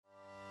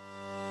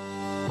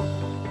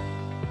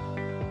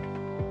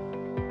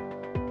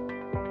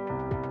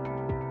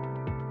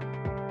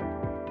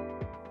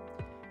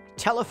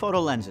Telephoto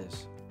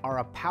lenses are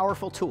a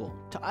powerful tool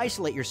to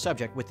isolate your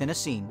subject within a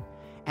scene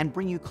and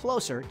bring you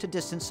closer to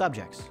distant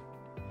subjects.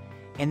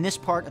 In this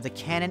part of the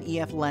Canon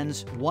EF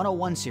Lens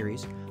 101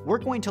 series, we're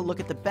going to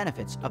look at the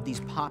benefits of these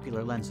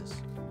popular lenses.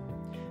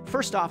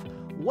 First off,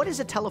 what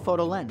is a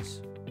telephoto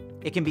lens?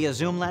 It can be a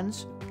zoom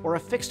lens or a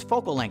fixed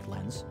focal length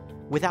lens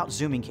without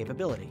zooming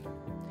capability.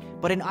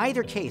 But in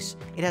either case,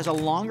 it has a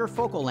longer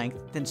focal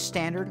length than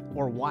standard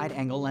or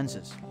wide-angle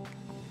lenses.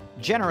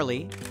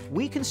 Generally,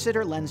 we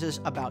consider lenses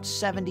about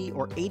 70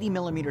 or 80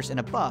 millimeters and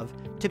above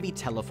to be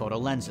telephoto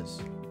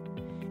lenses.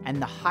 And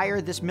the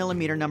higher this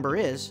millimeter number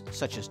is,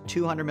 such as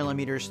 200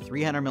 millimeters,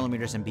 300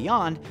 millimeters, and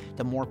beyond,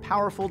 the more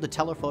powerful the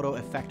telephoto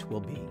effect will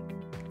be.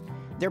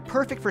 They're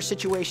perfect for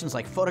situations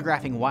like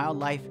photographing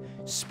wildlife,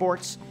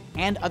 sports,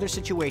 and other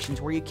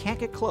situations where you can't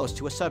get close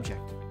to a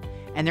subject.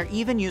 And they're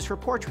even used for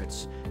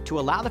portraits, to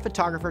allow the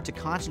photographer to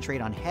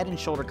concentrate on head and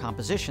shoulder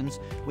compositions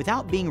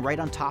without being right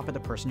on top of the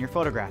person you're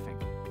photographing.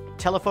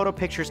 Telephoto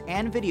pictures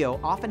and video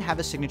often have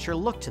a signature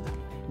look to them.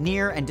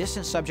 Near and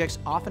distant subjects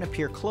often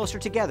appear closer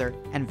together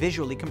and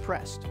visually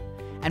compressed.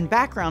 And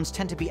backgrounds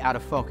tend to be out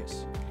of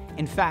focus.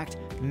 In fact,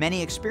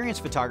 many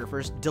experienced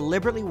photographers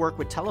deliberately work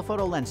with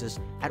telephoto lenses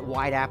at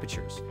wide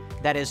apertures,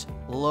 that is,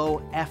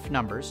 low f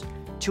numbers,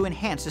 to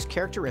enhance this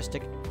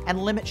characteristic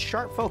and limit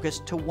sharp focus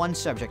to one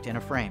subject in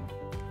a frame.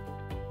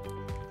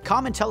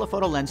 Common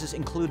telephoto lenses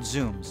include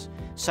zooms,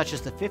 such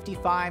as the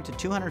 55 to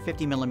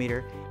 250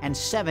 millimeter and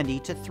 70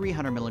 to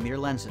 300 millimeter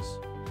lenses.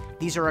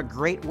 These are a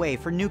great way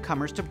for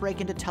newcomers to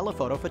break into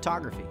telephoto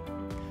photography.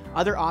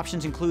 Other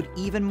options include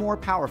even more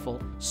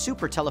powerful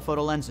super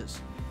telephoto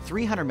lenses,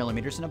 300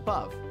 millimeters and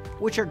above,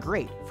 which are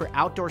great for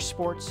outdoor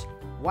sports,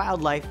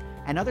 wildlife,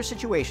 and other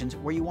situations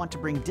where you want to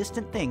bring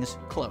distant things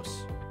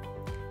close.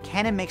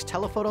 Canon makes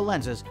telephoto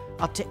lenses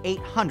up to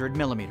 800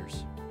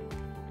 millimeters.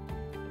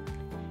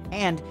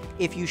 And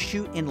if you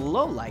shoot in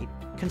low light,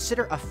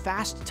 consider a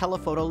fast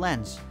telephoto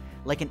lens,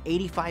 like an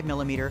 85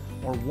 millimeter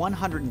or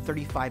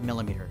 135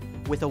 millimeter,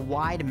 with a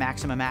wide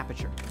maximum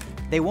aperture.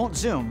 They won't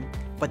zoom,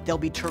 but they'll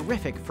be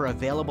terrific for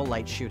available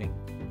light shooting.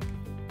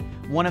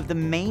 One of the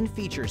main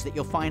features that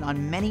you'll find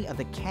on many of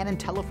the Canon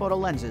telephoto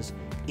lenses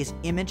is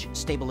image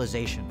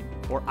stabilization,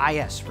 or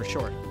IS for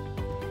short.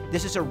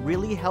 This is a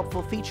really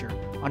helpful feature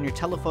on your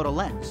telephoto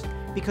lens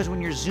because when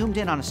you're zoomed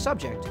in on a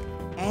subject,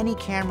 any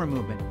camera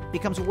movement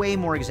becomes way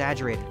more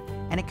exaggerated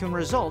and it can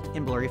result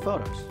in blurry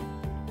photos.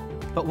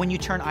 But when you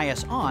turn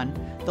IS on,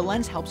 the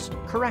lens helps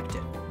correct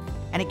it,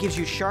 and it gives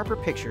you sharper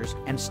pictures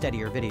and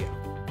steadier video.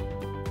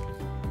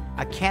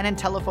 A Canon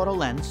telephoto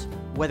lens,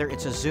 whether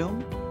it's a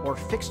zoom or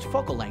fixed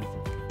focal length,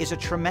 is a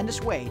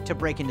tremendous way to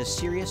break into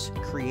serious,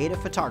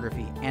 creative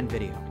photography and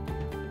video.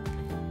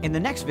 In the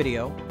next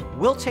video,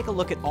 we'll take a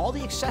look at all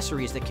the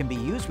accessories that can be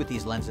used with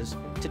these lenses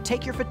to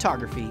take your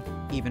photography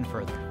even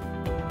further.